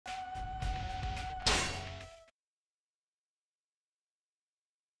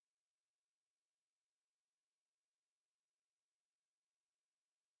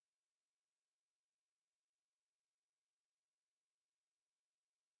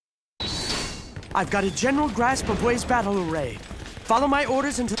I've got a general grasp of Wei's battle array. Follow my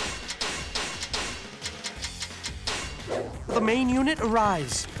orders until the main unit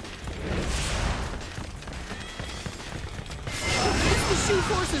arrives. It's the Shu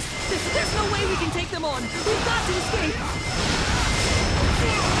forces! There's no way we can take them on! We've got to escape!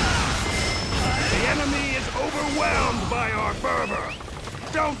 The enemy is overwhelmed by our fervor!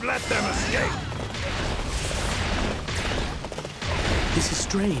 Don't let them escape! This is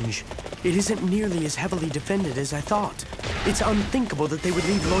strange. It isn't nearly as heavily defended as I thought. It's unthinkable that they would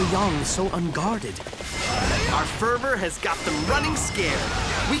leave Luoyang so unguarded. Our fervor has got them running scared.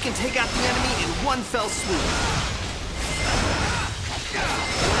 We can take out the enemy in one fell swoop.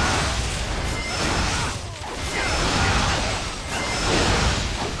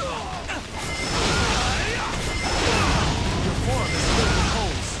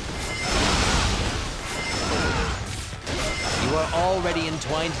 You are already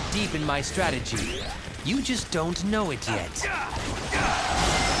entwined deep in my strategy. You just don't know it yet. The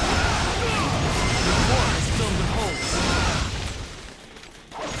form is filled with holes.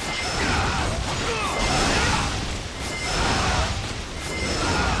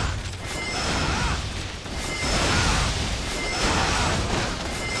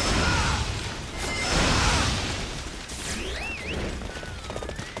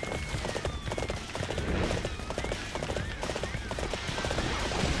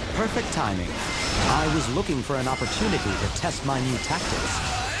 Perfect timing. I was looking for an opportunity to test my new tactics.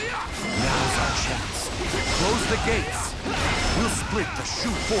 Now's our chance. Close the gates. We'll split the Shu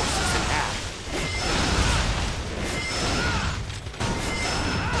forces in half.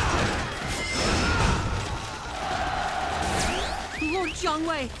 Lord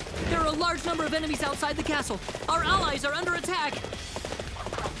Jiangwei, there are a large number of enemies outside the castle. Our allies are under attack.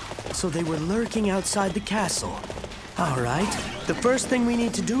 So they were lurking outside the castle. All right. The first thing we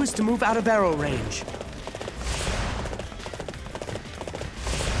need to do is to move out of arrow range.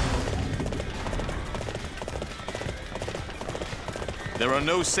 There are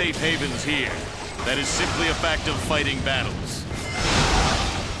no safe havens here. That is simply a fact of fighting battles.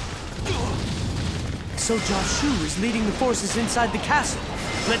 So Jiashu is leading the forces inside the castle.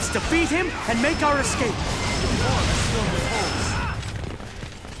 Let's defeat him and make our escape.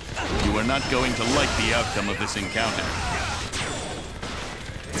 You are not going to like the outcome of this encounter.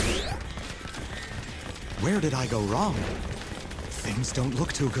 Where did I go wrong? Things don't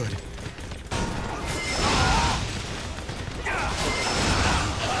look too good.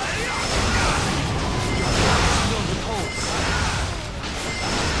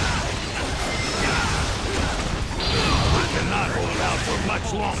 I cannot hold out for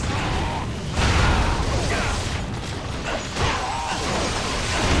much longer.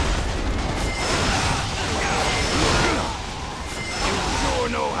 You sure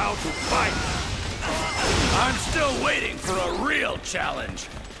know how to fight. I'm still waiting for a real challenge.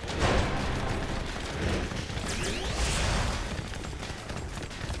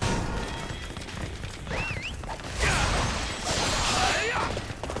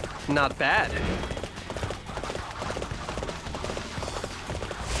 Not bad.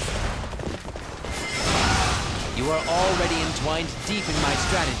 You are already entwined deep in my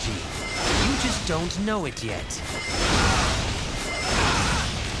strategy. You just don't know it yet.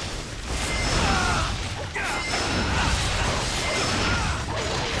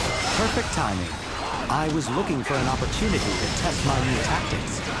 Perfect timing. I was looking for an opportunity to test my new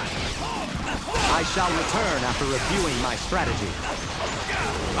tactics. I shall return after reviewing my strategy.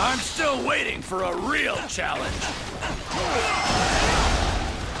 I'm still waiting for a real challenge.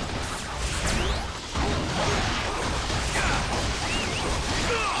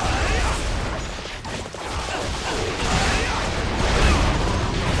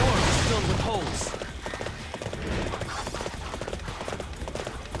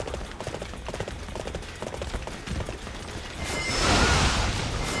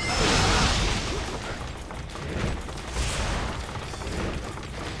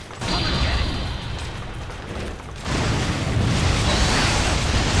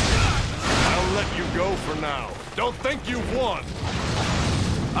 Now. Don't think you've won.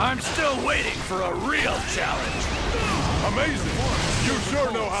 I'm still waiting for a real challenge. Amazing. You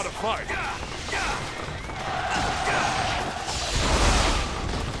sure know how to fight.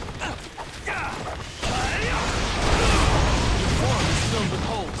 Your form is filled with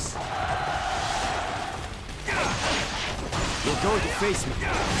holes. You're going to face me.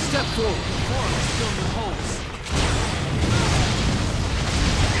 Step forward. Your form is filled with holes.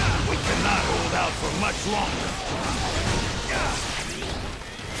 We cannot hold out for much longer.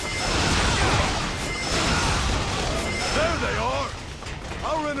 There they are!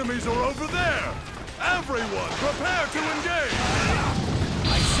 How enemies are over there! Everyone, prepare to engage!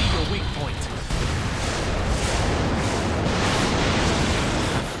 I see your weak point.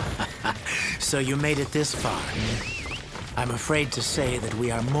 So you made it this far. I'm afraid to say that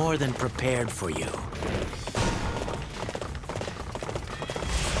we are more than prepared for you.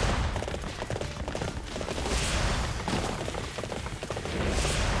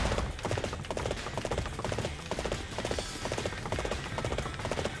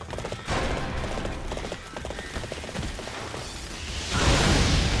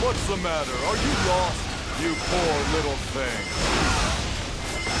 What's the matter? Are you lost? You poor little thing.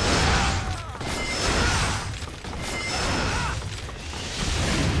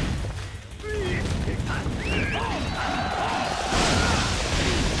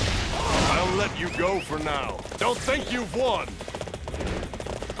 I'll let you go for now. Don't think you've won.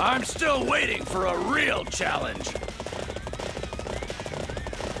 I'm still waiting for a real challenge.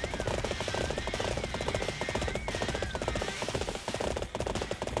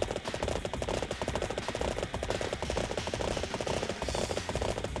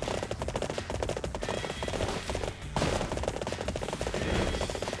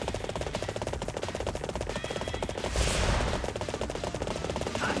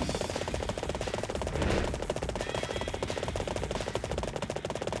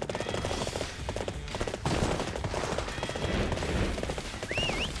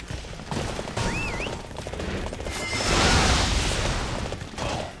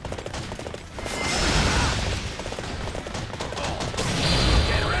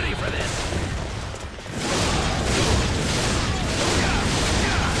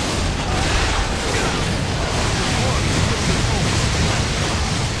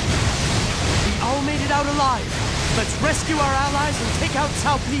 Out alive. Let's rescue our allies and take out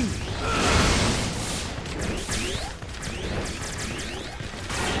Cao Pi.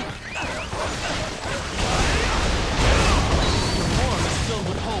 Your form is filled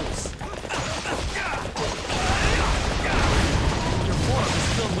with holes. Your form is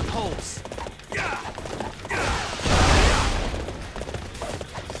filled with holes.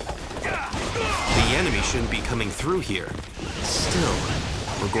 The enemy shouldn't be coming through here. Still,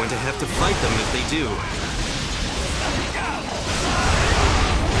 we're going to have to fight them if they do.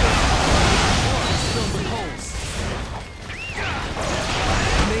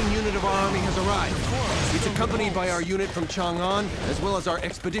 The main unit of our army has arrived. It's accompanied by our unit from Chang'an, as well as our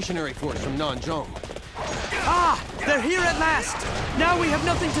expeditionary force from Nanzhong. Ah! They're here at last! Now we have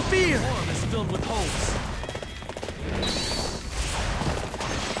nothing to fear! The form is filled with holes.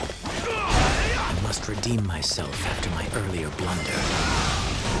 I must redeem myself after my earlier blunder.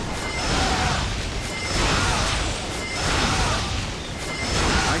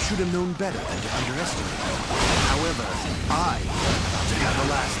 I should have known better than to underestimate you. However, I to have the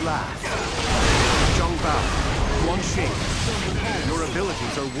last laugh. Zhang Bao, Guangxing, your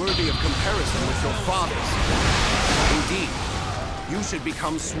abilities are worthy of comparison with your father's. Indeed, you should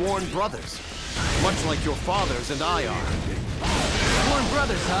become sworn brothers, much like your fathers and I are. Sworn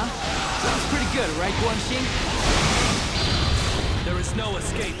brothers, huh? Sounds pretty good, right, Guangxing? There is no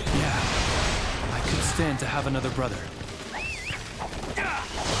escape. Yeah, I could stand to have another brother.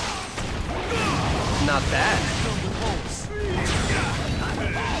 Not bad.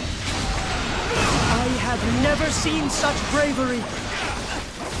 I have never seen such bravery!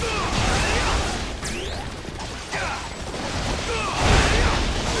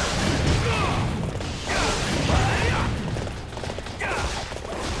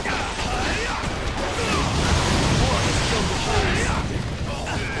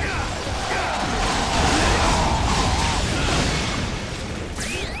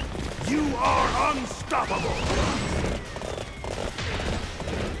 You are unstoppable!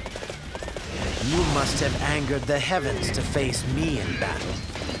 You must have angered the heavens to face me in battle.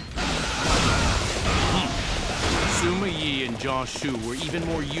 Sima Yi and Jia Shu were even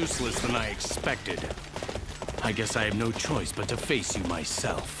more useless than I expected. I guess I have no choice but to face you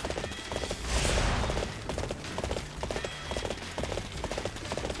myself.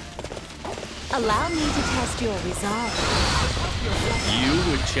 Allow me to test your resolve. You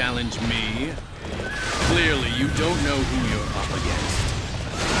would challenge me? Clearly, you don't know who you're up against.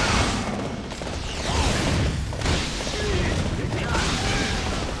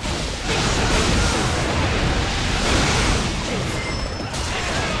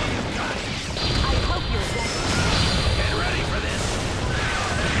 I hope you're ready. Get ready for this!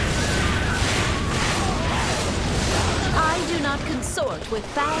 I do not consort with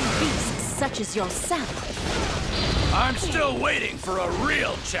foul beasts such as yourself. I'm still waiting for a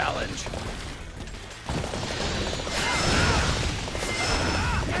real challenge.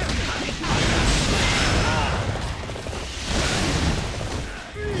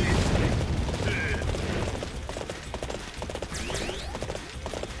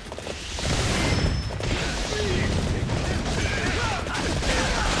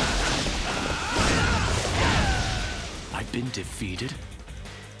 defeated?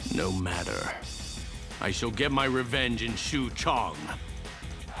 No matter. I shall get my revenge in Shu-Chong.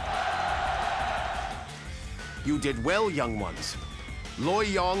 You did well, young ones.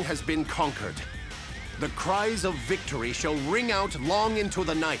 Luoyang has been conquered. The cries of victory shall ring out long into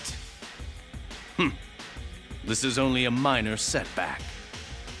the night. This is only a minor setback.